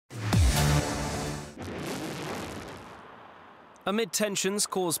Amid tensions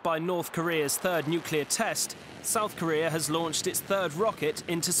caused by North Korea's third nuclear test, South Korea has launched its third rocket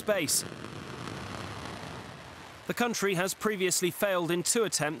into space. The country has previously failed in 2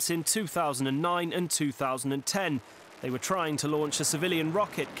 attempts in 2009 and 2010. They were trying to launch a civilian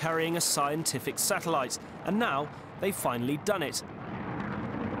rocket carrying a scientific satellite, and now they've finally done it.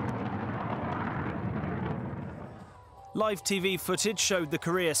 Live TV footage showed the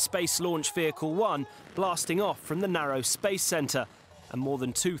Korea Space Launch Vehicle 1 blasting off from the Narrow Space Center, and more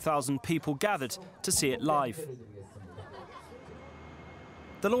than 2,000 people gathered to see it live.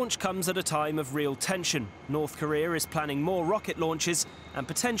 The launch comes at a time of real tension. North Korea is planning more rocket launches and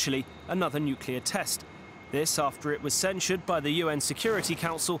potentially another nuclear test. This after it was censured by the UN Security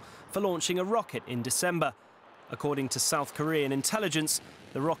Council for launching a rocket in December. According to South Korean intelligence,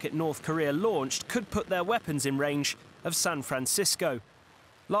 the rocket North Korea launched could put their weapons in range of San Francisco.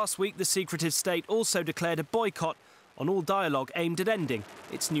 Last week, the secretive state also declared a boycott on all dialogue aimed at ending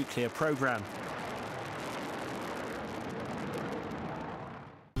its nuclear program.